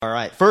All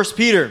right, 1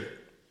 Peter,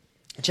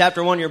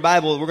 chapter 1 in your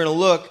Bible, we're going to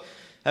look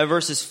at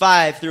verses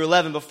 5 through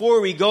 11. Before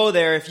we go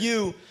there, if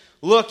you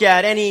look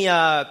at any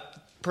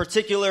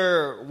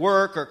particular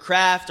work or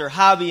craft or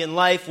hobby in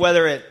life,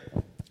 whether it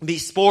be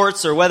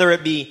sports or whether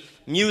it be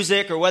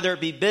music or whether it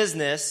be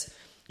business,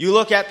 you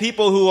look at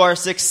people who are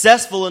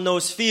successful in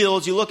those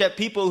fields, you look at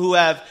people who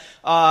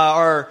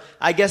are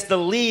the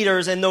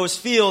leaders in those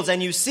fields,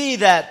 and you see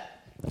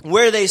that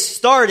where they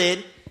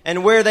started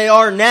and where they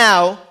are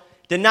now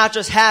did not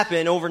just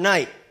happen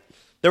overnight.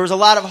 There was a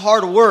lot of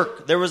hard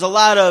work. There was a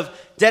lot of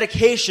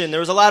dedication. There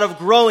was a lot of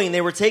growing.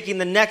 They were taking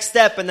the next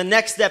step and the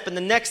next step and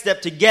the next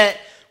step to get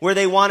where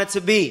they wanted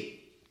to be.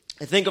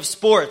 I think of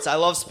sports. I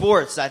love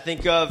sports. I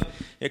think of,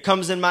 it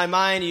comes in my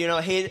mind,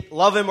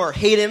 love him or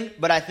hate him,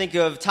 but I think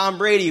of Tom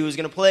Brady, who's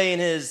going to play in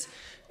his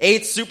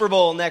 8th Super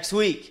Bowl next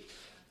week.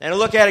 And I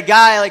look at a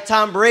guy like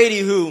Tom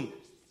Brady who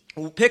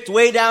picked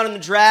way down in the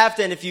draft,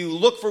 and if you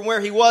look from where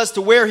he was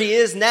to where he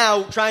is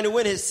now, trying to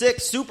win his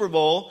 6th Super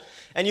Bowl,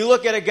 and you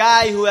look at a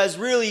guy who has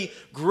really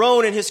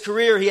grown in his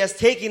career, he has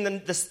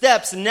taken the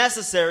steps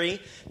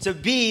necessary to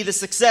be the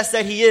success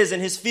that he is in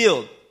his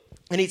field.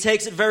 And he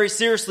takes it very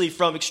seriously,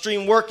 from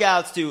extreme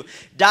workouts to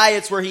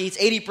diets where he eats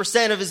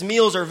 80% of his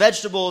meals are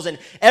vegetables, and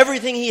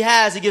everything he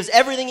has, he gives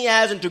everything he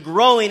has into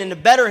growing and to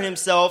better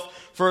himself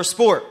for a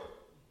sport.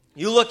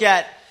 You look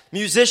at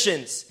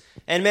musicians,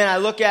 and man, I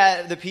look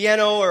at the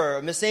piano,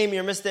 or Miss Amy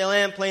or Miss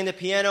Delam playing the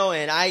piano,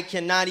 and I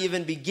cannot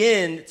even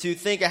begin to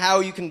think of how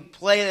you can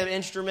play an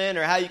instrument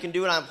or how you can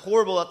do it. I'm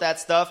horrible at that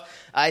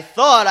stuff. I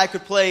thought I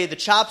could play the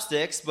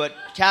chopsticks, but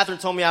Catherine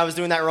told me I was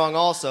doing that wrong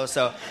also,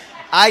 so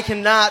I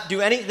cannot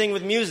do anything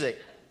with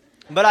music.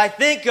 But I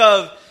think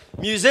of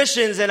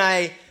musicians, and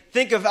I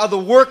think of how the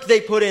work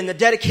they put in, the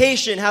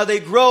dedication, how they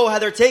grow, how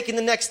they're taking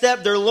the next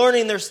step, they're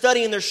learning, they're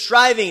studying, they're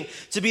striving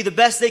to be the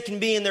best they can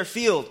be in their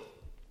field.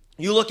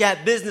 You look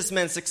at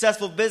businessmen,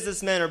 successful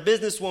businessmen or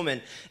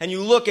businesswomen, and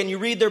you look and you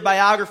read their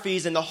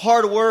biographies and the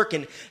hard work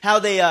and how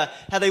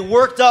they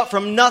worked up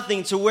from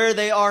nothing to where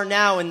they are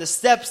now and the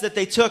steps that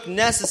they took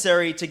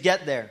necessary to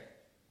get there.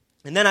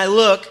 And then I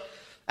look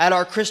at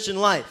our Christian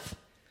life.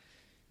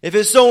 If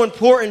it's so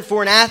important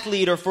for an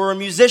athlete or for a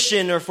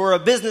musician or for a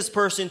business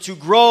person to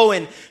grow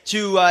and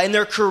to in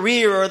their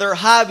career or their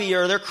hobby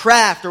or their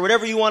craft or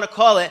whatever you want to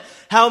call it,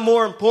 how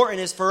more important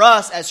it is for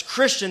us as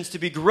Christians to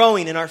be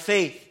growing in our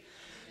faith,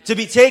 to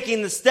be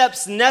taking the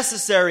steps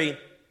necessary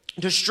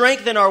to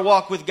strengthen our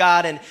walk with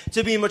God and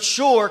to be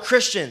mature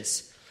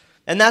Christians.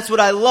 And that's what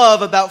I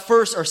love about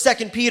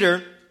 2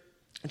 Peter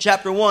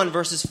chapter 1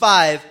 verses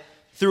 5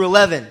 through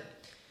 11.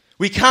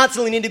 We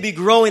constantly need to be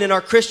growing in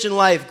our Christian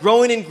life,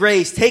 growing in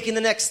grace, taking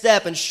the next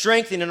step and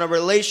strengthening our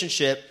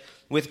relationship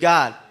with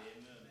God.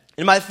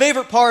 And my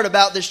favorite part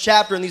about this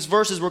chapter and these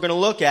verses we're going to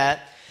look at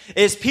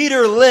is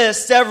Peter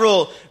lists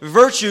several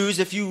virtues,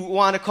 if you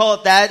want to call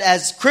it that,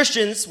 as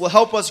Christians will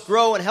help us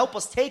grow and help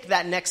us take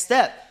that next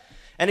step.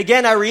 And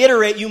again, I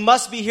reiterate, you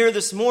must be here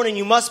this morning,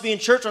 you must be in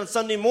church on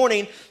Sunday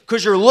morning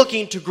because you're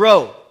looking to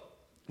grow.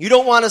 You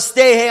don't want to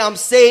stay, hey, I'm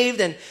saved,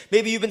 and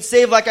maybe you've been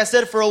saved, like I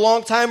said, for a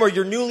long time, or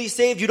you're newly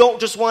saved. You don't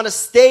just want to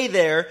stay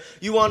there.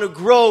 You want to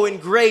grow in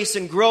grace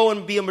and grow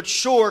and be a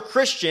mature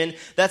Christian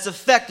that's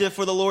effective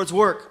for the Lord's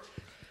work.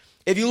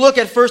 If you look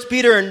at 1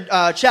 Peter in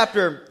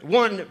chapter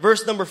 1,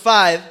 verse number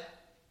 5,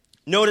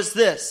 notice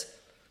this,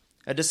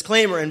 a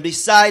disclaimer. And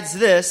besides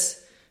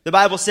this, the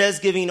Bible says,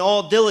 giving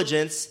all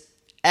diligence,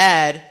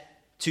 add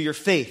to your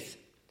faith.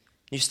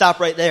 You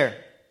stop right there.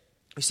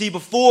 You see,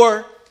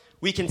 before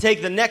we can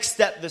take the next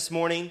step this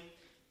morning,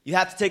 you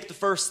have to take the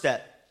first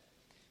step.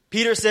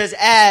 Peter says,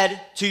 add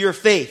to your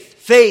faith.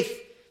 Faith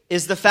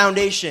is the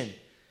foundation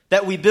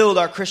that we build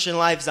our Christian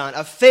lives on,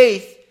 a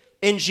faith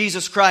in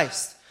Jesus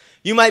Christ.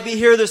 You might be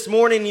here this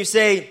morning and you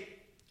say,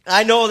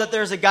 I know that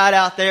there's a God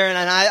out there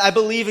and I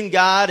believe in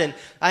God and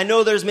I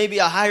know there's maybe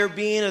a higher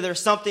being or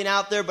there's something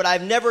out there, but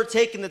I've never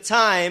taken the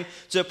time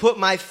to put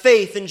my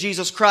faith in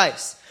Jesus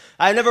Christ.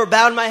 I've never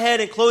bowed my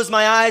head and closed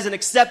my eyes and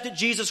accepted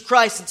Jesus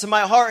Christ into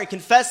my heart and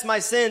confessed my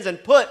sins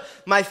and put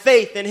my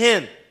faith in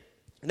Him.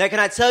 Now, can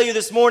I tell you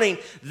this morning,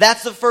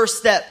 that's the first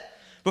step.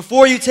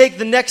 Before you take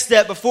the next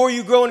step, before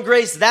you grow in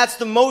grace, that's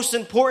the most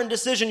important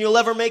decision you'll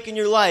ever make in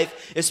your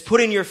life, is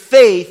putting your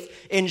faith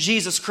in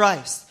Jesus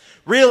Christ.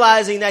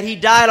 Realizing that He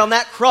died on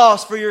that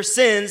cross for your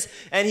sins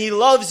and He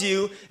loves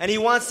you and He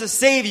wants to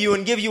save you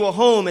and give you a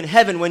home in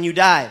heaven when you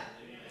die.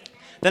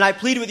 Then I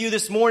plead with you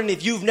this morning,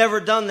 if you've never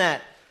done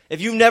that, if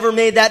you've never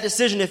made that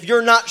decision, if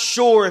you're not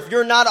sure, if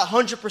you're not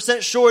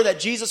 100% sure that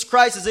Jesus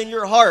Christ is in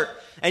your heart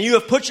and you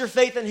have put your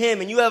faith in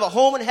Him and you have a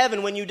home in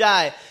heaven when you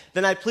die,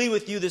 then I plead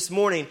with you this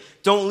morning,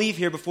 don't leave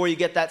here before you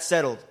get that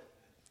settled.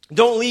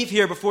 Don't leave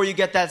here before you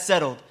get that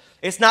settled.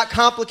 It's not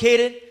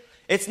complicated.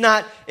 It's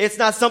not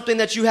something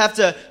that you have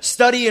to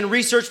study and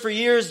research for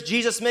years.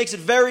 Jesus makes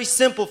it very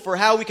simple for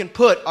how we can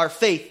put our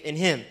faith in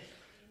Him.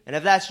 And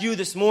if that's you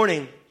this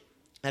morning,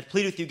 I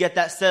plead with you, get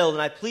that settled.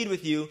 And I plead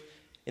with you,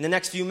 in the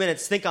next few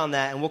minutes, think on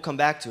that and we'll come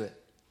back to it.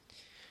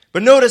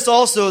 But notice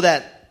also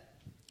that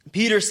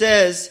Peter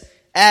says,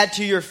 add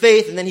to your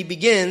faith, and then he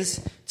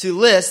begins to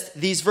list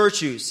these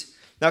virtues.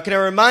 Now, can I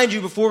remind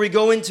you before we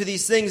go into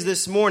these things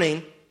this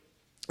morning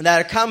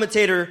that a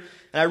commentator,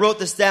 and I wrote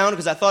this down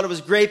because I thought it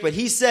was great, but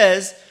he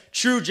says,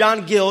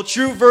 John Gill,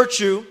 true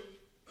virtue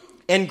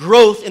and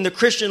growth in the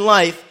Christian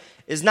life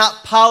is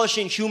not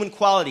polishing human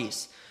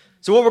qualities.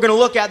 So what we're going to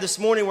look at this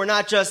morning, we're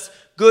not just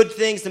good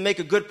things to make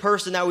a good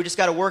person that we just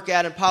got to work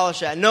at and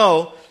polish at.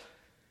 No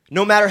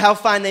matter how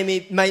fine they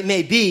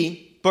may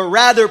be, but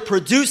rather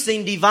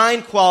producing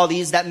divine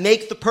qualities that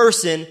make the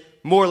person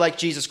more like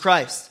Jesus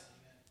Christ.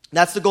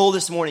 That's the goal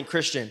this morning,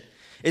 Christian,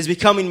 is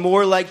becoming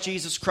more like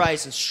Jesus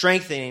Christ and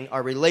strengthening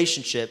our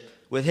relationship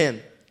with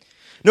Him.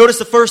 Notice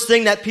the first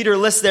thing that Peter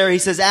lists there. He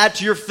says, add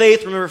to your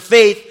faith. Remember,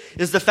 faith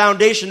is the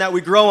foundation that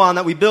we grow on,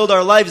 that we build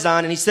our lives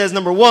on. And he says,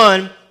 number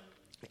one,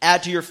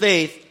 add to your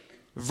faith,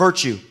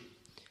 virtue.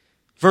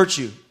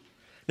 Virtue.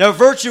 Now,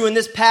 virtue in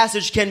this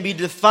passage can be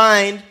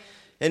defined,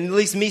 and at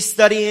least me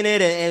studying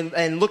it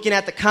and looking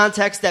at the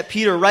context that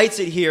Peter writes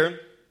it here,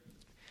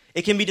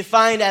 it can be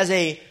defined as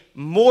a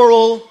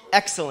moral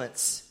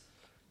excellence.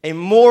 A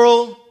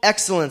moral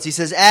excellence. He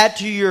says, add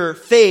to your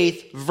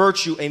faith,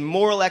 virtue, a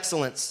moral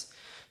excellence.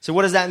 So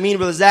what does that mean,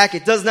 Brother Zach?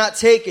 It does not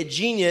take a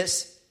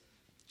genius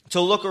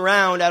to look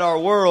around at our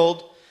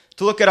world,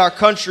 to look at our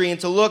country, and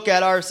to look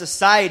at our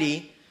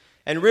society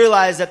and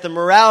realize that the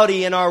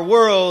morality in our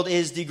world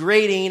is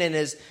degrading and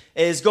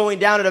is going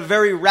down at a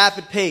very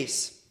rapid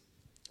pace.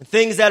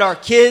 Things that our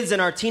kids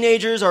and our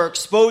teenagers are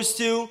exposed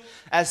to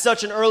at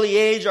such an early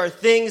age are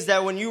things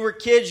that when you were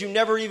kids you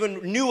never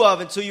even knew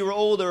of until you were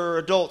older or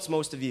adults,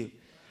 most of you.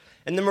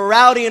 And the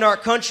morality in our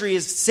country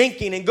is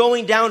sinking and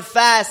going down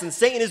fast, and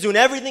Satan is doing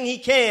everything he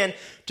can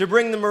to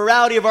bring the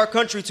morality of our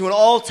country to an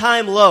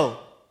all-time low.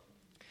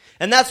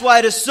 And that's why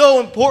it is so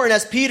important,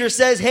 as Peter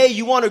says, hey,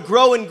 you want to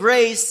grow in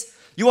grace,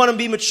 you want to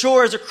be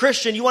mature as a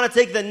Christian, you want to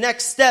take the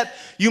next step,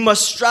 you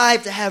must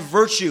strive to have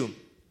virtue.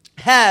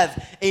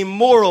 Have a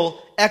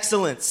moral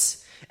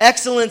excellence.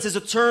 Excellence is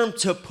a term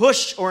to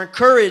push or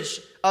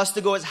encourage us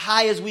to go as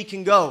high as we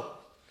can go.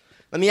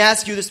 Let me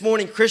ask you this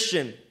morning,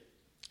 Christian,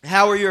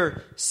 how are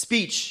your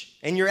speech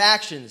and your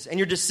actions and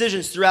your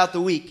decisions throughout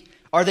the week?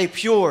 Are they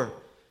pure?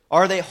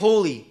 Are they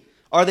holy?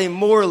 Are they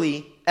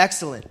morally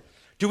excellent?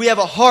 Do we have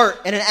a heart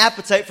and an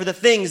appetite for the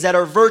things that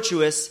are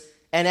virtuous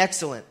and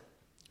excellent?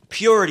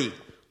 Purity,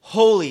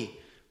 holy,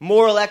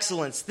 moral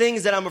excellence,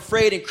 things that I'm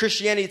afraid in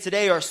Christianity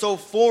today are so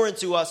foreign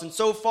to us and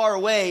so far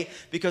away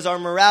because our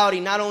morality,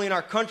 not only in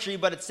our country,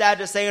 but it's sad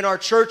to say in our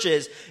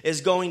churches,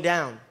 is going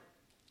down.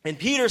 And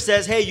Peter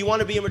says, hey, you want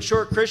to be a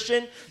mature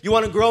Christian? You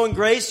want to grow in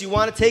grace? You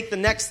want to take the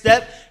next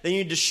step? Then you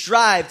need to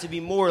strive to be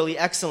morally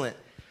excellent.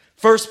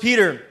 1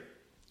 Peter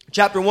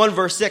chapter 1,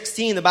 verse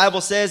 16, the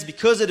Bible says,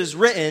 because it is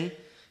written,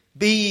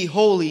 be ye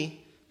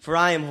holy, for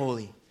I am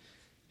holy.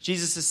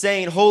 Jesus is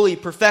saying holy,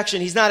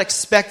 perfection. He's not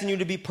expecting you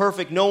to be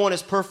perfect. No one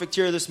is perfect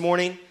here this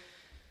morning.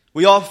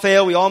 We all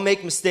fail. We all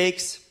make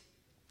mistakes.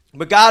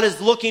 But God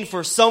is looking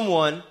for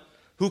someone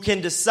who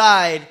can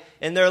decide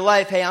in their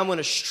life, hey, I'm going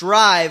to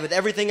strive with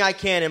everything I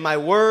can in my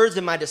words,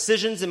 in my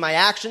decisions, in my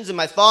actions, in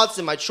my thoughts,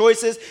 in my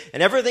choices,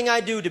 and everything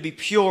I do to be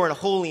pure and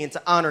holy and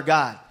to honor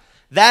God.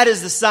 That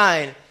is the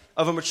sign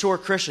of a mature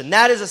Christian.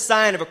 That is a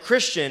sign of a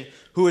Christian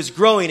who is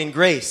growing in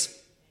grace.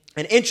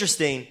 And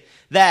interesting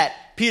that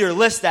Peter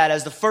lists that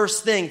as the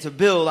first thing to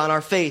build on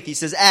our faith. He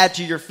says, add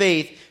to your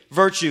faith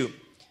virtue.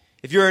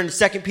 If you're in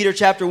 2 Peter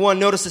chapter 1,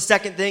 notice the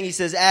second thing. He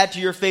says, add to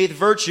your faith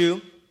virtue,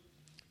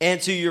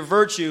 and to your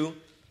virtue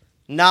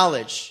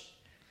knowledge.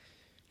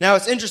 Now,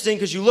 it's interesting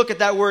because you look at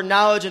that word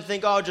knowledge and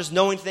think, oh, just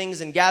knowing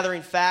things and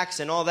gathering facts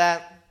and all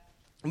that.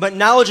 But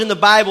knowledge in the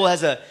Bible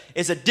is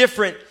a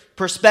different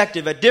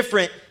perspective, a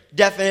different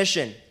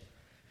definition.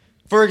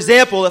 For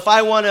example, if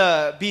I want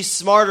to be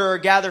smarter or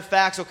gather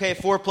facts, okay,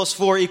 4 plus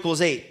 4 equals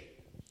 8.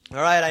 All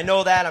right, I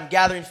know that. I'm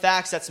gathering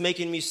facts. That's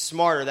making me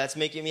smarter. That's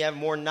making me have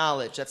more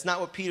knowledge. That's not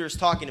what Peter's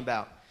talking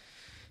about.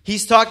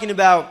 He's talking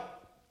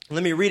about,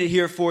 let me read it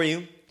here for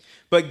you.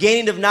 But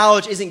gaining of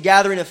knowledge isn't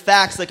gathering of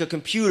facts like a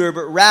computer,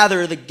 but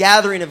rather the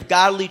gathering of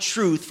godly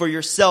truth for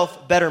your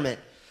self-betterment.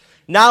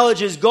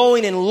 Knowledge is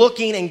going and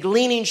looking and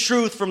gleaning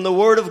truth from the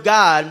Word of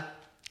God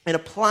and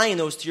applying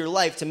those to your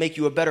life to make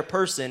you a better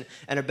person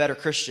and a better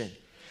Christian.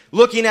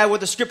 Looking at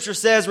what the Scripture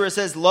says, where it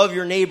says, love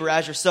your neighbor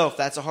as yourself.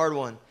 That's a hard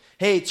one.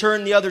 Hey,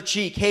 turn the other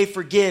cheek. Hey,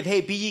 forgive.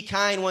 Hey, be ye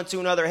kind one to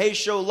another. Hey,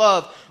 show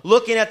love.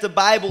 Looking at the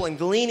Bible and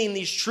gleaning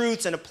these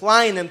truths and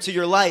applying them to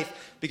your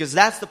life, because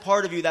that's the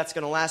part of you that's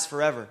going to last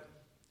forever.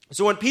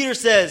 So when Peter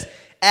says,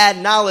 add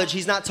knowledge,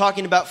 he's not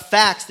talking about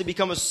facts to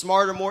become a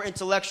smarter, more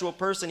intellectual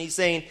person. He's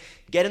saying,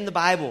 get in the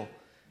Bible.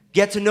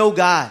 Get to know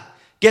God.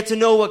 Get to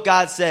know what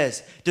God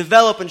says.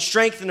 Develop and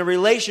strengthen a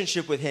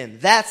relationship with Him.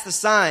 That's the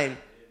sign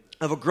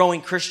of a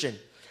growing Christian.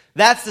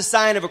 That's the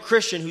sign of a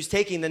Christian who's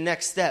taking the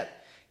next step.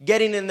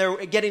 Getting in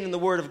the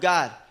Word of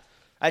God.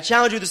 I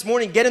challenge you this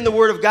morning, get in the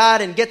Word of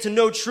God and get to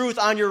know truth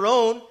on your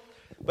own.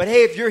 But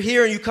hey, if you're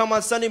here and you come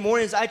on Sunday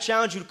mornings, I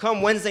challenge you to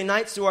come Wednesday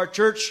nights to our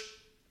church,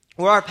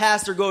 where our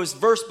pastor goes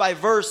verse by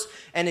verse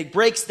and it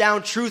breaks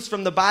down truths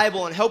from the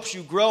Bible and helps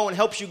you grow and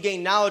helps you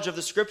gain knowledge of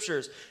the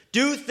Scriptures.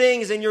 Do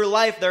things in your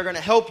life that are going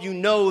to help you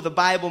know the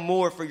Bible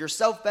more for your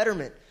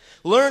self-betterment.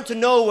 Learn to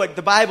know what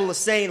the Bible is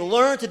saying.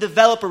 Learn to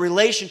develop a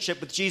relationship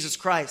with Jesus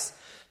Christ.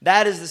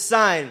 That is the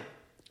sign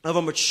of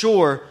a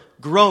mature,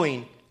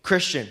 growing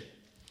Christian.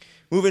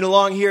 Moving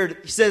along here,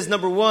 he says,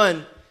 number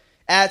 1,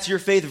 add to your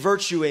faith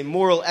virtue, a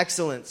moral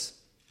excellence.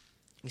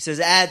 He says,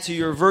 add to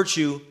your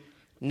virtue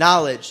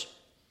knowledge.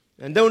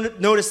 And don't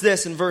notice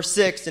this in verse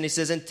 6, and he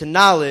says, and to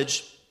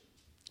knowledge,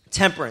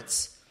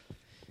 temperance.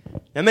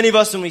 Now, many of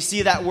us, when we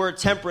see that word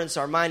temperance,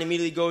 our mind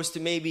immediately goes to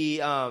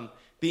maybe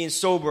being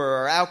sober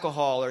or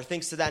alcohol or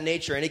things to that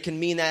nature, and it can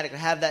mean that, it can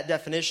have that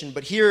definition.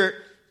 But here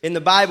in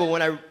the Bible,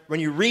 when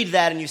you read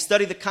that and you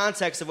study the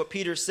context of what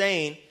Peter's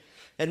saying,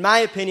 in my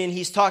opinion,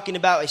 he's talking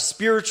about a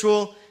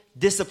spiritual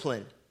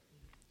discipline.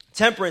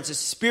 Temperance is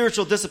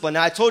spiritual discipline.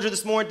 Now, I told you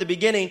this morning at the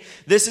beginning,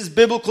 this is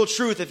biblical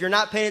truth. If you're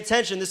not paying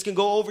attention, this can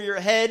go over your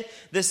head.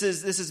 This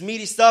is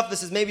meaty stuff.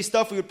 This is maybe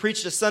stuff we would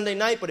preach to Sunday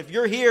night. But if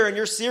you're here and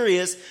you're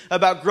serious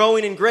about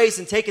growing in grace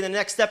and taking the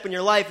next step in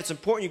your life, it's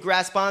important you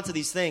grasp onto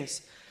these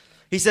things.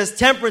 He says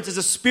temperance is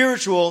a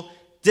spiritual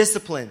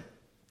discipline.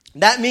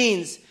 That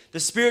means the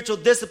spiritual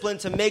discipline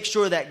to make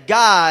sure that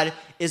God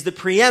is the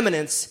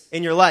preeminence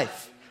in your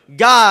life.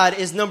 God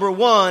is number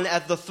 1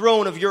 at the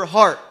throne of your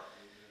heart.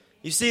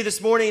 You see, this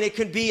morning, it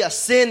could be a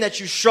sin that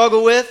you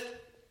struggle with,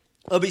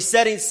 a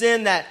besetting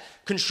sin that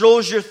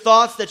controls your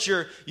thoughts, that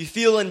you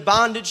feel in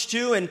bondage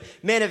to. And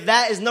man, if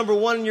that is number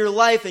 1 in your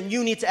life, then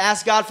you need to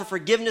ask God for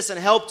forgiveness and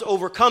help to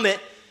overcome it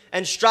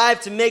and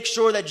strive to make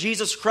sure that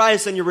Jesus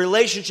Christ and your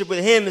relationship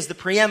with Him is the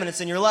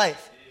preeminence in your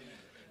life. Amen.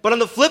 But on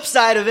the flip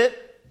side of it,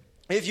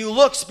 if you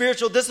look,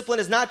 spiritual discipline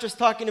is not just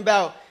talking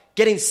about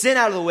getting sin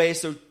out of the way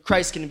so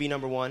Christ can be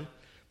number 1,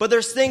 but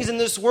there's things in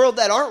this world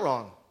that aren't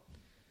wrong.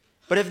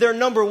 But if they're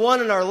number 1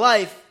 in our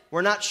life,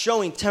 we're not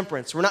showing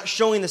temperance. We're not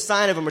showing the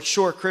sign of a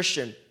mature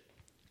Christian.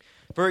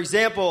 For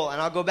example,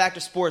 and I'll go back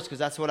to sports because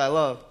that's what I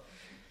love.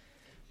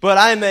 But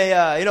I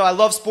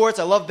love sports.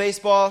 I love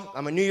baseball.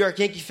 I'm a New York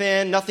Yankee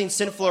fan. Nothing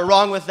sinful or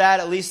wrong with that.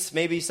 At least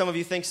maybe some of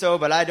you think so,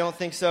 but I don't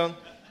think so.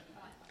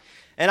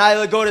 And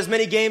I go to as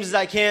many games as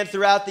I can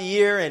throughout the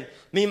year. And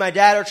me and my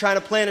dad are trying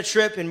to plan a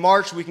trip in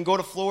March. We can go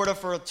to Florida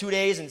for 2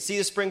 days and see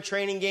the spring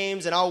training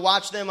games. And I'll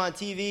watch them on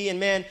TV. And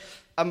man,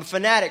 I'm a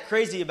fanatic,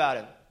 crazy about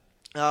it.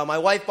 My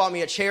wife bought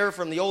me a chair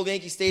from the old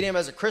Yankee Stadium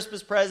as a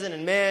Christmas present,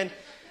 and man,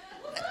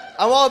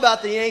 I'm all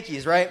about the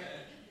Yankees, right?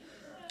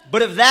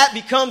 But if that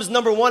becomes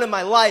number 1 in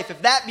my life,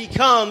 if that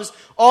becomes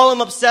all I'm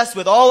obsessed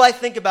with, all I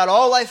think about,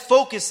 all I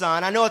focus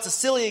on, I know it's a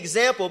silly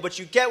example, but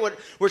you get what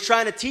we're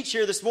trying to teach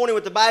here this morning,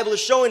 what the Bible is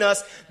showing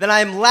us, then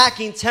I am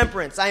lacking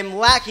temperance. I am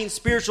lacking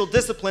spiritual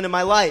discipline in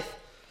my life.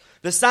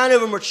 The sign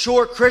of a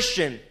mature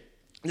Christian,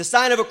 the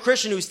sign of a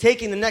Christian who's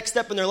taking the next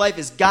step in their life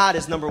is God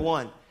is number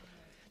 1.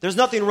 There's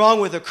nothing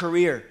wrong with a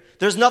career.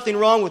 There's nothing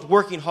wrong with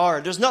working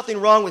hard. There's nothing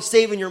wrong with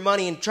saving your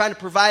money and trying to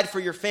provide for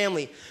your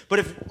family. But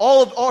if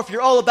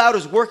you're all about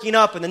is working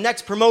up and the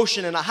next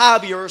promotion and a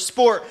hobby or a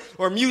sport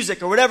or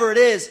music or whatever it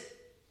is,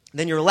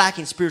 then you're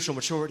lacking spiritual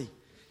maturity.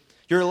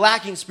 You're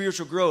lacking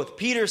spiritual growth.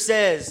 Peter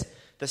says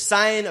the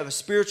sign of a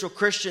spiritual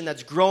Christian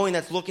that's growing,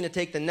 that's looking to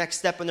take the next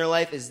step in their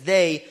life is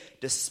they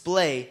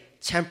display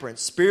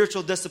temperance,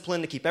 spiritual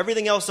discipline to keep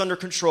everything else under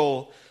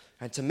control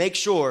and to make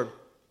sure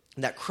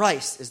that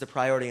Christ is the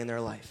priority in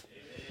their life.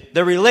 Amen.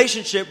 The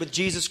relationship with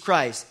Jesus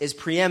Christ is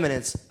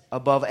preeminence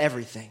above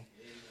everything.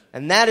 Amen.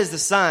 And that is the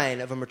sign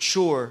of a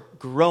mature,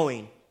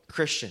 growing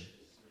Christian.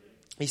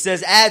 He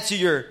says, add to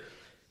your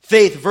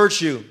faith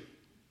virtue,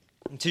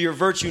 and to your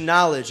virtue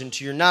knowledge, and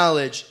to your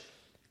knowledge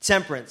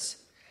temperance.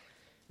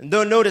 And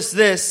don't notice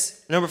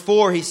this, number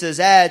 4, he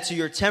says, add to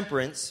your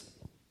temperance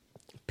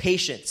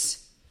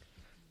patience.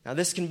 Now,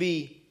 this can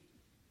be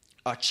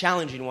a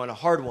challenging one, a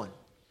hard one.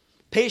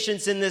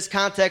 Patience in this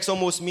context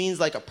almost means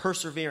like a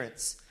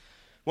perseverance.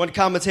 One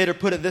commentator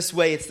put it this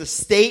way: it's the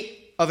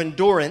state of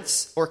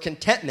endurance or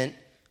contentment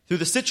through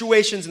the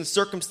situations and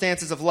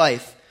circumstances of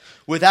life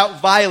without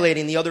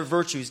violating the other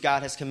virtues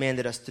God has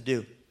commanded us to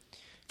do.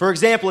 For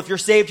example, if you're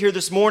saved here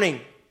this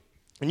morning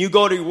and you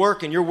go to your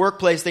work in your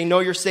workplace, they know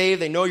you're saved,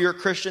 they know you're a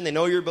Christian, they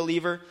know you're a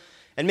believer,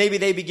 and maybe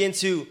they begin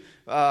to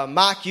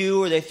mock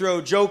you, or they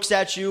throw jokes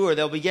at you, or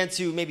they'll begin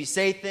to maybe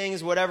say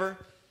things, whatever.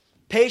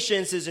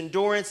 Patience is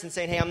endurance and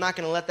saying, hey, I'm not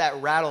going to let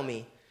that rattle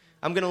me.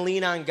 I'm going to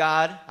lean on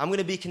God. I'm going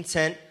to be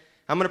content.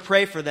 I'm going to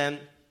pray for them,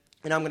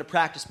 and I'm going to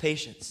practice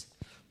patience.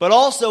 But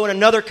also in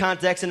another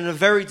context, and in a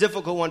very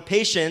difficult one,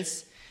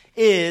 patience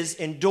is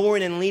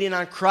enduring and leaning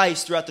on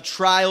Christ throughout the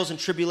trials and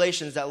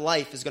tribulations that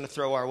life is going to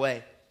throw our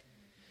way.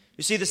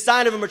 You see, the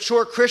sign of a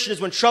mature Christian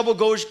is when trouble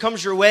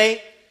comes your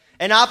way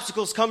and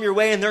obstacles come your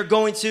way, and they're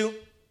going to.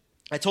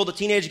 I told the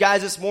teenage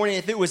guys this morning,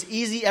 if it was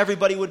easy,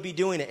 everybody would be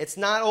doing it. It's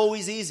not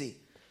always easy.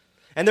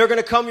 And they're going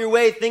to come your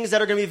way, things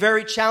that are going to be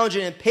very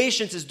challenging. And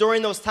patience is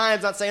during those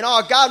times not saying,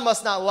 oh, God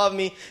must not love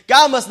me.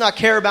 God must not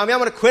care about me. I'm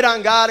going to quit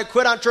on God and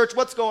quit on church.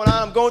 What's going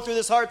on? I'm going through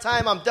this hard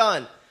time. I'm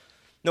done.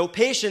 No,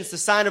 patience, the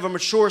sign of a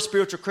mature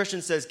spiritual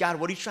Christian, says,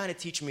 God, what are you trying to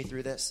teach me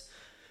through this?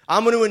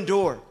 I'm going to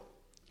endure.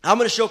 I'm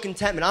going to show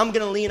contentment. I'm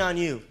going to lean on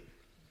you.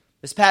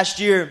 This past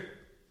year,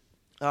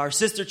 our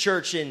sister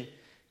church in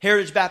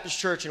Heritage Baptist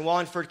Church in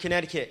Wallingford,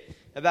 Connecticut,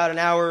 about an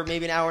hour,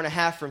 maybe an hour and a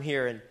half from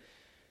here. And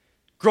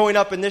growing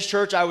up in this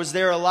church, I was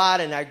there a lot,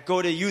 and I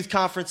go to youth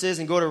conferences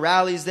and go to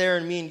rallies there.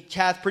 And me and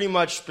Kath, pretty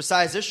much,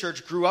 besides this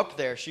church, grew up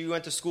there. She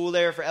went to school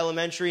there for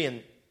elementary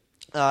and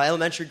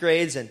elementary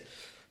grades. And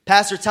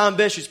Pastor Tom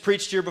Bish, who's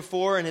preached here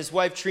before, and his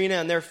wife Trina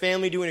and their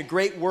family doing a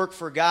great work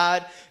for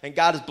God. And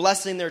God is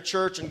blessing their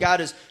church, and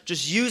God is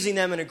just using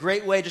them in a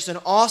great way. Just an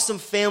awesome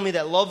family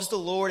that loves the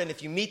Lord. And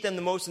if you meet them,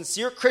 the most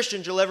sincere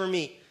Christians you'll ever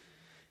meet.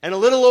 And a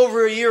little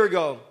over a year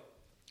ago,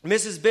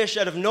 Mrs. Bish,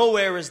 out of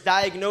nowhere, was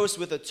diagnosed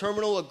with a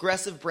terminal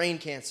aggressive brain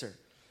cancer.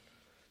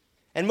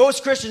 And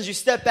most Christians, you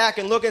step back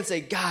and look and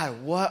say,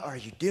 God, what are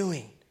you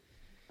doing?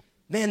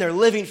 Man, they're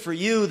living for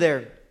you.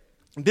 They're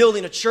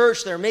building a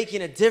church. They're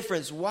making a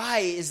difference. Why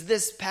is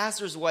this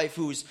pastor's wife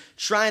who's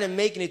trying to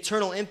make an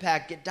eternal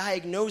impact get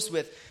diagnosed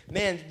with,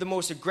 man, the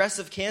most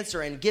aggressive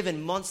cancer and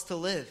given months to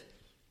live?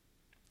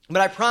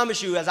 But I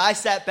promise you, as I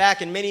sat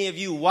back and many of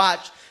you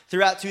watched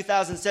throughout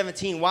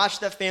 2017,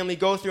 watched that family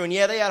go through, and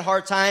yeah, they had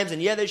hard times,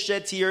 and yeah, they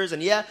shed tears,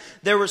 and yeah,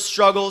 there were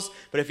struggles,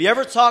 but if you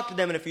ever talked to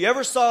them, and if you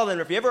ever saw them,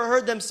 or if you ever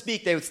heard them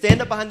speak, they would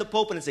stand up behind the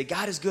pulpit and say,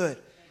 God is good.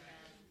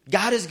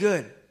 God is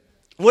good.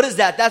 What is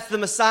that? That's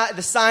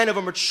the sign of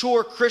a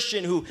mature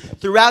Christian who,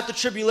 throughout the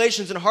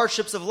tribulations and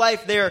hardships of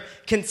life, they're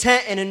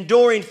content and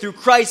enduring through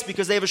Christ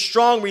because they have a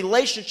strong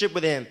relationship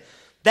with Him.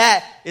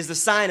 That is the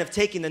sign of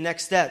taking the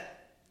next step.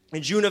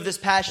 In June of this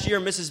past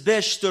year, Mrs.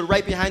 Bish stood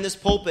right behind this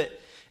pulpit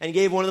and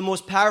gave one of the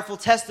most powerful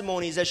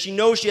testimonies as she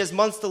knows she has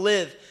months to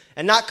live,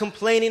 and not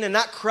complaining and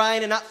not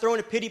crying and not throwing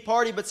a pity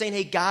party, but saying,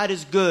 hey, God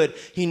is good.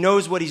 He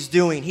knows what He's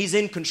doing. He's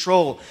in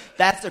control.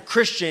 That's a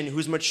Christian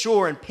who's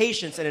mature and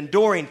patient and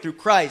enduring through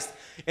Christ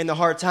in the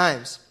hard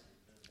times.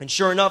 And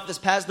sure enough, this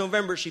past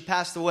November, she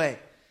passed away.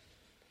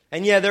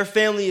 And yeah, their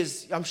family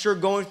is, I'm sure,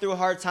 going through a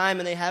hard time,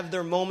 and they have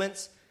their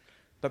moments.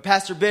 But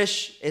Pastor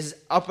Bish is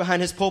up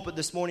behind his pulpit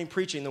this morning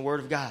preaching the Word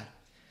of God.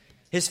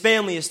 His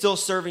family is still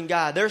serving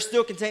God. They're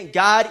still content.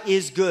 God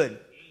is good.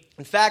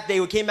 In fact,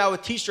 they came out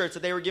with t-shirts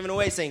that they were giving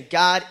away saying,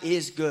 God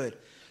is good.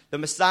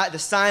 The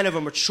sign of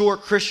a mature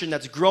Christian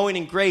that's growing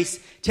in grace,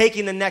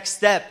 taking the next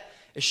step,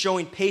 is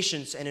showing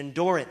patience and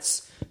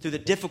endurance through the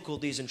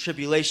difficulties and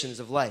tribulations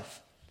of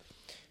life.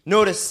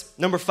 Notice,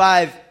 number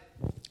 5,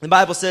 the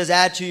Bible says,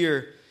 add to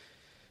your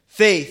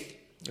faith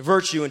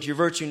virtue, and to your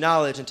virtue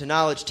knowledge, and to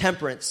knowledge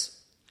temperance,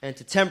 and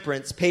to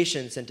temperance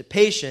patience, and to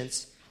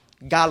patience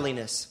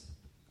godliness.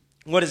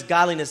 What is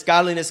godliness?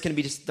 Godliness can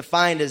be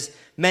defined as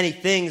many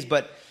things,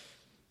 but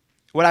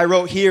what I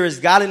wrote here is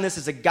godliness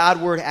is a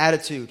Godward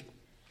attitude.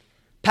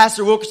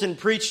 Pastor Wilkerson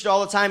preached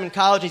all the time in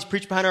college. He's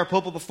preached behind our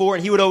pulpit before,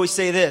 and he would always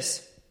say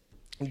this: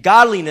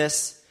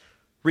 godliness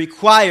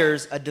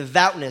requires a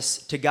devoutness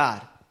to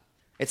God.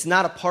 It's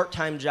not a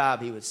part-time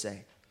job, he would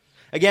say.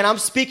 Again, I'm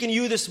speaking to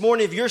you this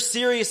morning. If you're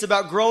serious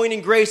about growing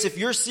in grace, if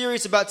you're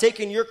serious about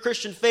taking your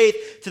Christian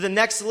faith to the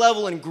next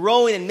level and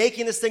growing and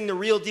making this thing the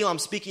real deal, I'm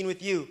speaking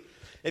with you.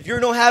 If you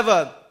don't have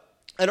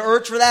an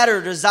urge for that or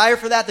a desire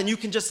for that, then you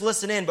can just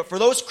listen in. But for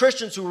those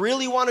Christians who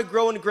really want to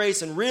grow in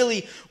grace and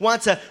really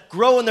want to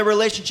grow in their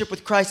relationship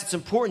with Christ, it's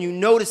important you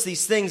notice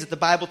these things that the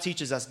Bible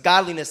teaches us.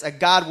 Godliness, a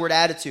Godward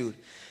attitude.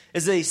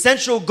 Is the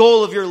essential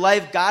goal of your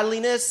life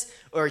godliness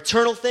or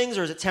eternal things,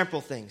 or is it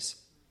temporal things?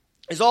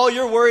 Is all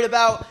you're worried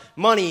about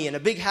money and a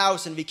big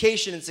house and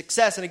vacation and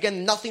success? And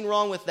again, nothing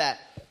wrong with that.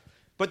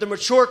 But the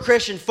mature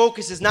Christian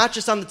focuses not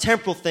just on the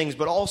temporal things,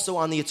 but also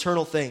on the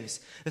eternal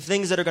things, the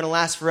things that are going to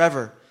last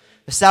forever.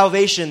 The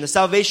salvation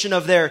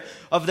of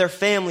their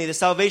family, the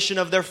salvation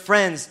of their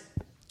friends,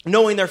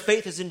 knowing their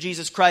faith is in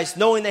Jesus Christ,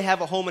 knowing they have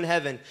a home in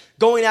heaven,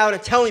 going out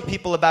and telling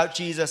people about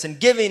Jesus and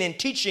giving and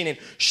teaching and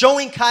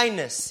showing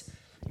kindness.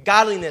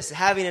 Godliness,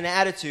 having an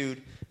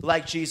attitude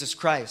like Jesus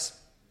Christ.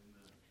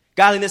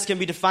 Godliness can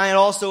be defined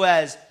also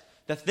as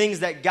the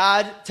things that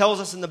God tells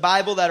us in the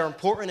Bible that are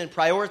important and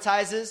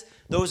prioritizes.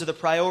 Those are the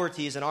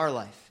priorities in our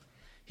life.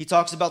 He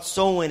talks about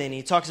soul winning.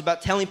 He talks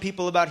about telling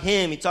people about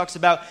Him. He talks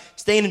about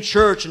staying in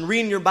church and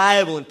reading your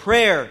Bible and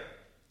prayer.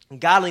 And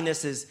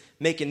godliness is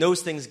making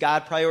those things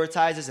God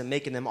prioritizes and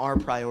making them our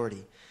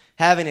priority.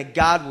 Having a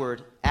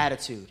Godward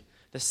attitude.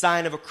 The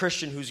sign of a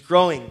Christian who's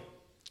growing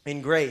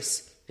in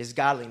grace is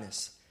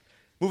godliness.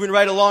 Moving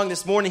right along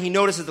this morning, he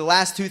notices the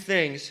last two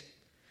things.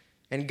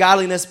 And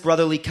godliness,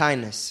 brotherly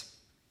kindness.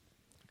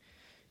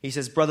 He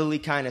says brotherly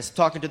kindness.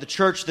 Talking to the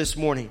church this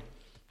morning.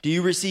 Do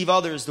you receive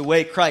others the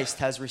way Christ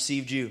has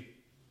received you?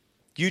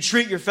 Do you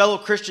treat your fellow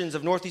Christians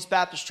of Northeast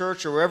Baptist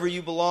Church or wherever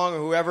you belong or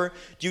whoever,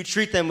 do you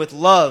treat them with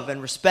love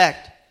and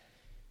respect?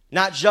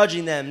 Not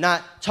judging them,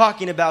 not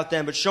talking about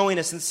them, but showing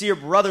a sincere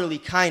brotherly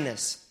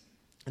kindness.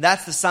 And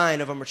that's the sign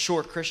of a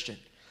mature Christian.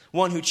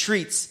 One who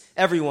treats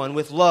everyone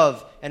with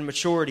love and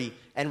maturity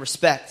and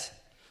respect.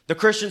 The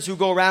Christians who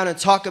go around and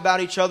talk about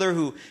each other,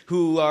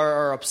 who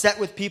are upset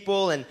with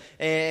people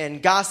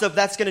and gossip,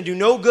 that's going to do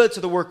no good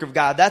to the work of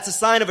God. That's a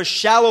sign of a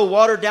shallow,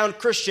 watered-down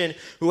Christian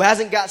who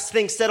hasn't got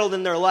things settled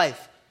in their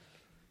life.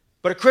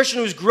 But a Christian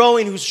who's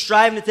growing, who's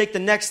striving to take the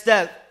next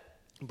step,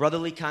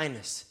 brotherly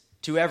kindness.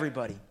 to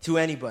everybody, to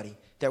anybody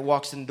that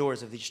walks in the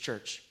doors of this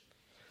church.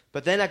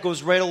 But then that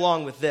goes right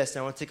along with this,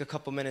 and I want to take a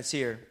couple minutes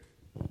here.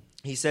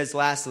 He says,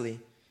 lastly,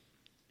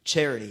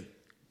 charity.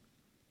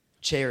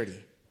 Charity.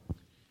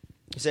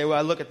 You say, well,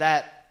 I look at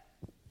that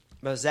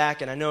about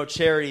Zach, and I know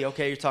charity,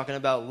 okay, you're talking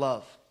about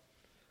love.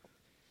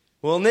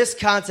 Well, in this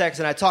context,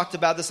 and I talked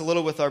about this a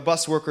little with our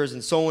bus workers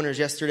and soul winners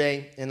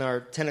yesterday in our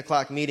 10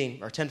 o'clock meeting,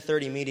 our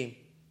 10:30 meeting.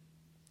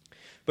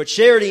 But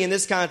charity in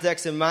this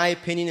context, in my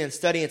opinion and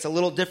study, it's a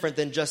little different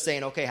than just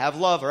saying, okay, have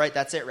love, all right,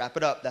 that's it, wrap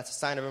it up. That's a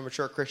sign of a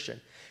mature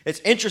Christian. It's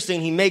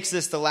interesting, he makes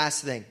this the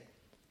last thing.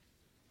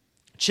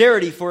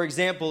 Charity, for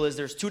example, is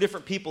there's two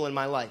different people in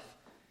my life.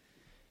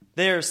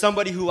 There's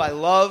somebody who I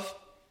love,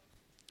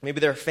 maybe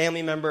they're a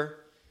family member,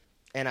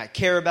 and I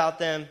care about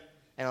them,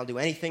 and I'll do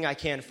anything I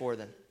can for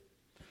them.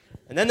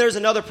 And then there's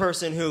another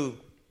person who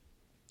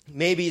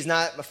maybe is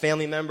not a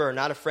family member or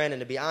not a friend, and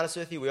to be honest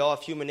with you, we all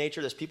have human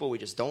nature. There's people we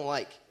just don't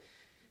like.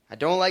 I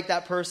don't like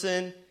that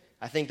person.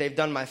 I think they've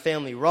done my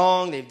family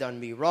wrong. They've done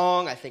me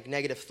wrong. I think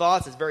negative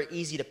thoughts. It's very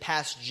easy to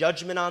pass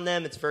judgment on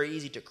them. It's very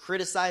easy to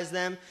criticize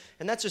them.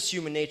 And that's just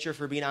human nature, if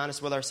we're being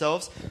honest with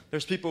ourselves.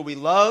 There's people we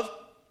love.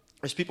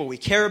 There's people we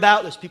care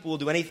about. There's people we'll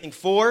do anything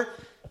for.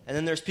 And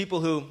then there's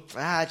people who,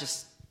 that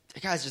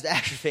guy's just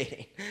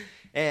aggravating.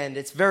 And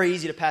it's very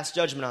easy to pass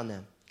judgment on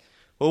them.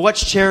 Well,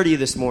 what's charity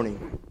this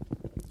morning?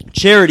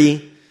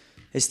 Charity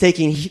is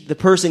taking the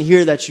person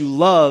here that you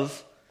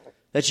love,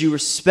 that you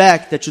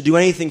respect, that you'll do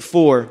anything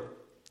for,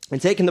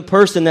 and taking the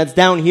person that's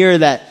down here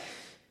that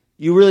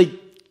you really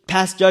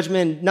pass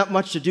judgment, not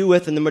much to do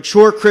with, and the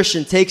mature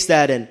Christian takes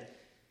that, and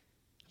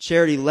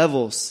charity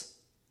levels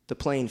the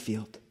playing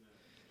field.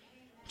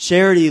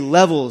 Charity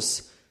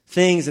levels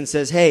things and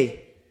says,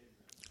 hey,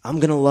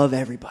 I'm going to love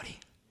everybody.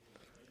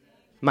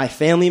 My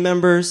family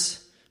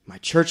members, my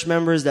church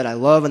members that I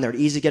love and they're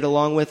easy to get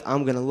along with,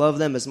 I'm going to love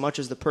them as much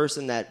as the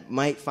person that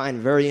might find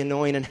very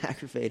annoying and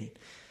aggravating.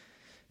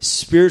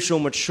 Spiritual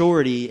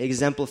maturity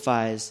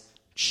exemplifies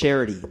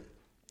charity,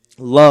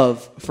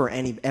 love for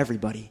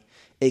everybody.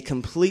 It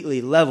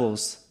completely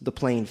levels the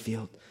playing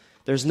field.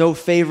 There's no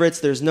favorites.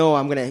 There's no,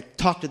 I'm going to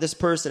talk to this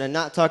person and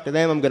not talk to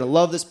them. I'm going to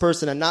love this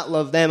person and not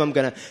love them. I'm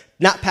going to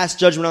not pass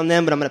judgment on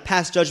them, but I'm going to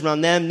pass judgment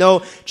on them.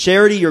 No,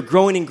 charity, you're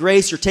growing in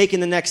grace. You're taking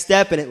the next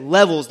step, and it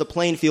levels the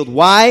playing field.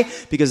 Why?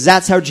 Because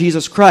that's how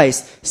Jesus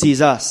Christ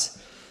sees us.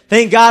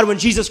 Thank God when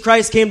Jesus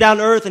Christ came down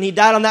to earth and he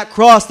died on that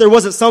cross, there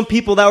wasn't some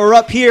people that were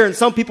up here and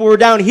some people were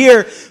down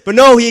here. But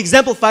no, he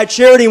exemplified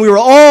charity, and we were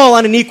all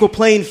on an equal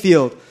playing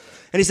field.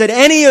 And he said,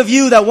 any of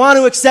you that want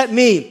to accept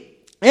me,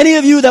 any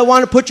of you that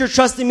want to put your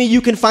trust in me, you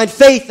can find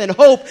faith and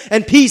hope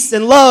and peace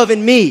and love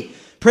in me.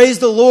 Praise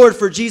the Lord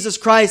for Jesus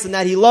Christ and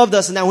that he loved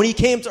us, and that when he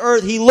came to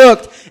earth, he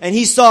looked and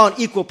he saw an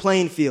equal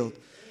playing field.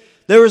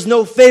 There was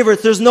no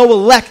favorites. There's no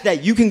elect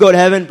that you can go to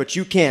heaven, but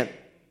you can't.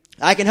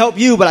 I can help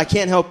you, but I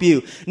can't help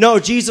you. No,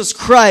 Jesus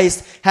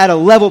Christ had a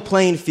level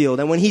playing field.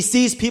 And when he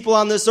sees people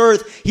on this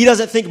earth, he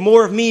doesn't think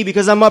more of me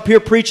because I'm up here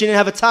preaching and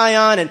have a tie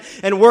on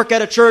and work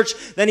at a church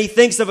than he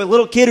thinks of a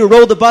little kid who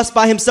rode the bus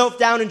by himself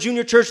down in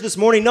junior church this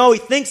morning. No, he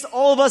thinks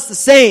all of us the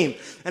same.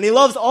 And he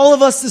loves all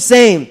of us the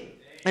same.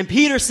 And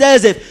Peter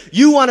says if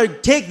you want to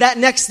take that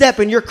next step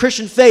in your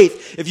Christian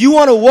faith, if you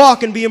want to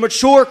walk and be a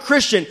mature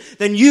Christian,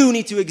 then you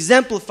need to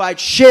exemplify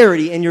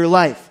charity in your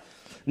life.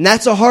 And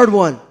that's a hard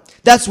one.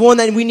 That's one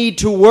that we need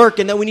to work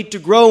and that we need to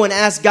grow and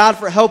ask God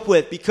for help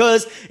with,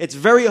 because it's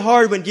very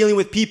hard when dealing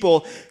with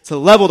people to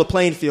level the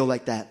playing field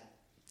like that.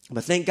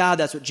 But thank God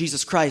that's what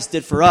Jesus Christ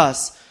did for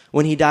us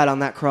when he died on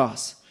that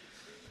cross.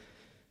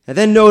 And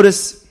then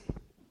notice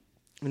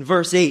in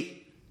verse 8,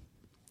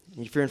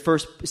 if you're in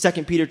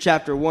 2 Peter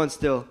chapter 1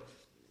 still,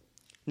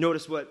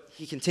 notice what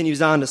he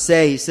continues on to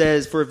say. He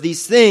says, for if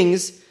these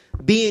things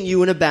be in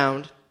you and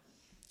abound,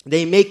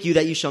 they make you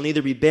that you shall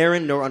neither be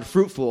barren nor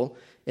unfruitful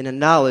in a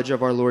knowledge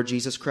of our Lord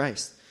Jesus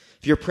Christ.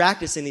 If you're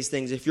practicing these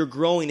things, if you're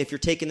growing, if you're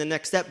taking the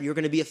next step, you're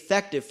going to be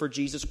effective for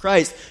Jesus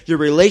Christ. Your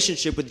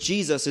relationship with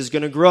Jesus is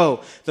going to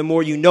grow. The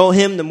more you know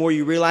him, the more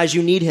you realize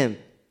you need him.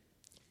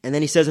 And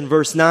then he says in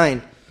verse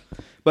 9,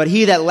 but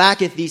he that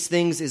lacketh these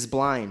things is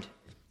blind,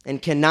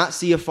 and cannot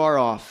see afar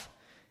off,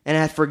 and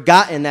hath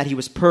forgotten that he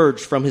was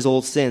purged from his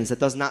old sins. That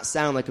does not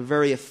sound like a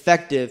very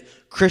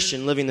effective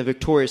Christian living the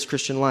victorious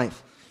Christian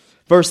life.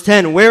 Verse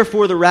 10,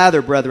 wherefore the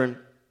rather, brethren,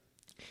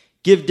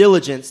 give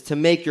diligence to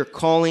make your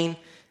calling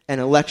and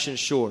election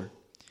sure.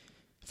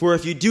 For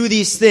if you do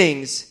these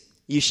things,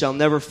 ye shall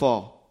never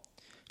fall.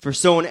 For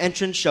so an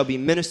entrance shall be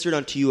ministered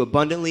unto you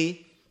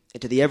abundantly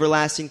into the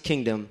everlasting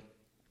kingdom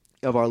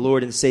of our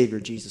Lord and Savior,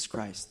 Jesus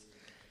Christ.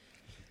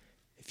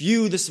 If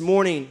you this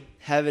morning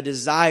have a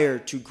desire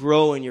to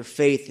grow in your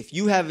faith, if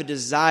you have a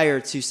desire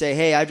to say,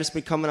 hey, I've just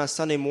been coming on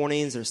Sunday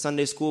mornings or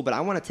Sunday school, but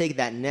I want to take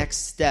that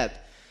next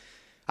step.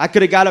 I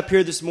could have got up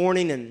here this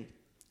morning and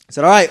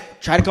said, all right,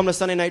 try to come to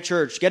Sunday night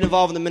church. Get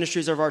involved in the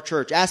ministries of our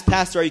church. Ask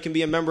pastor how you can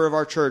be a member of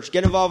our church.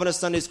 Get involved in a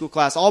Sunday school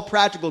class. All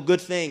practical,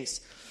 good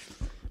things.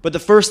 But the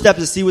first step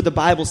is to see what the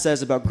Bible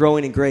says about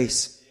growing in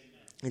grace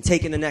and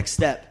taking the next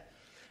step.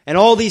 And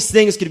all these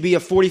things could be a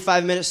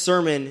 45-minute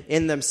sermon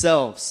in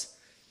themselves.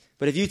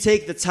 But if you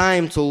take the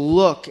time to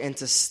look and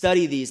to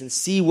study these and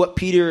see what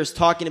Peter is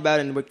talking about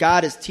and what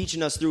God is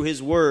teaching us through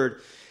his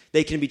word,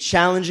 they can be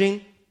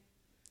challenging,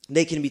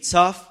 they can be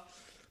tough,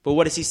 but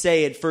what does he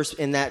say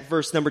in that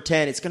verse number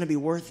 10? It's going to be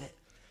worth it.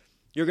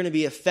 You're going to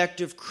be an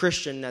effective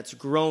Christian that's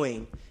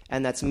growing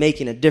and that's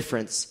making a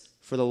difference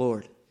for the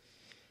Lord.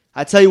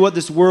 I tell you what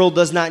this world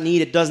does not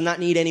need. It does not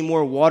need any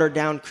more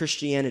watered-down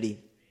Christianity.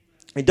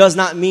 It does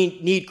not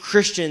need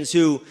Christians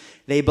who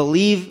they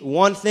believe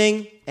one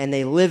thing and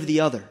they live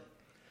the other.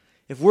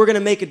 If we're going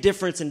to make a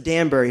difference in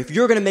Danbury, if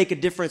you're going to make a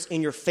difference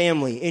in your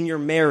family, in your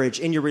marriage,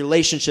 in your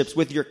relationships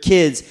with your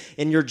kids,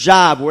 in your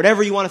job,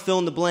 whatever you want to fill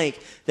in the blank,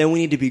 then we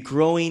need to be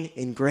growing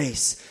in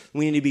grace.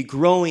 We need to be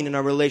growing in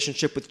our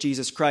relationship with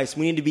Jesus Christ.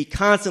 We need to be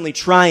constantly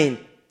trying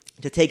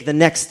to take the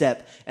next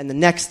step and the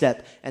next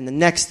step and the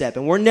next step.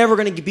 And we're never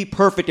going to be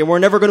perfect and we're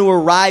never going to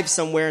arrive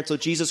somewhere until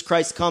Jesus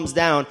Christ comes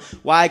down.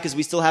 Why? Because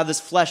we still have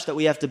this flesh that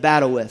we have to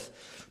battle with.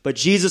 But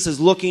Jesus is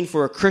looking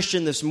for a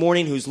Christian this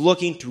morning who's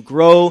looking to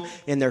grow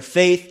in their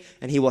faith,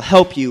 and he will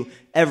help you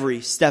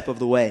every step of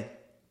the way.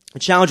 I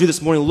challenge you this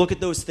morning, look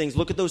at those things,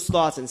 look at those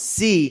thoughts, and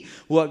see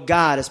what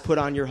God has put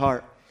on your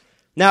heart.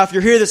 Now, if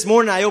you're here this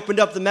morning, I opened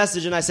up the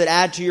message and I said,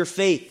 add to your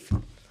faith.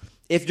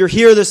 If you're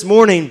here this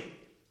morning,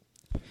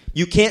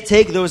 you can't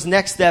take those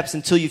next steps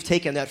until you've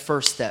taken that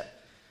first step.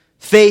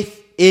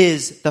 Faith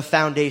is the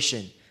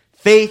foundation.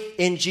 Faith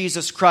in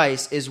Jesus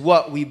Christ is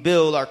what we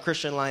build our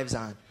Christian lives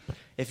on.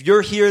 If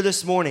you're here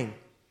this morning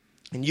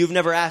and you've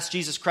never asked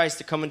Jesus Christ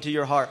to come into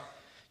your heart,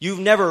 you've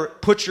never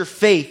put your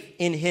faith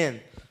in him,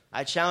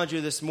 I challenge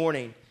you this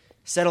morning,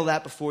 settle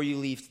that before you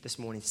leave this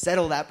morning.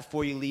 Settle that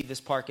before you leave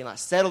this parking lot.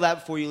 Settle that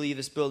before you leave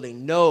this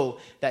building. Know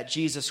that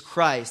Jesus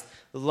Christ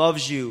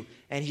loves you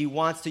and he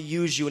wants to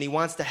use you and he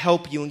wants to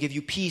help you and give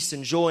you peace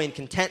and joy and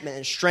contentment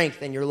and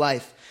strength in your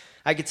life.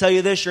 I can tell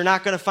you this, you're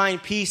not going to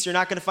find peace, you're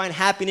not going to find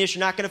happiness, you're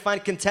not going to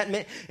find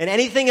contentment in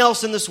anything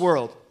else in this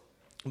world.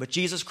 But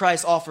Jesus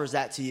Christ offers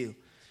that to you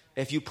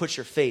if you put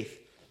your faith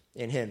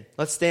in him.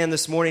 Let's stand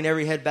this morning,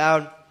 every head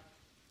bowed,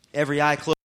 every eye closed.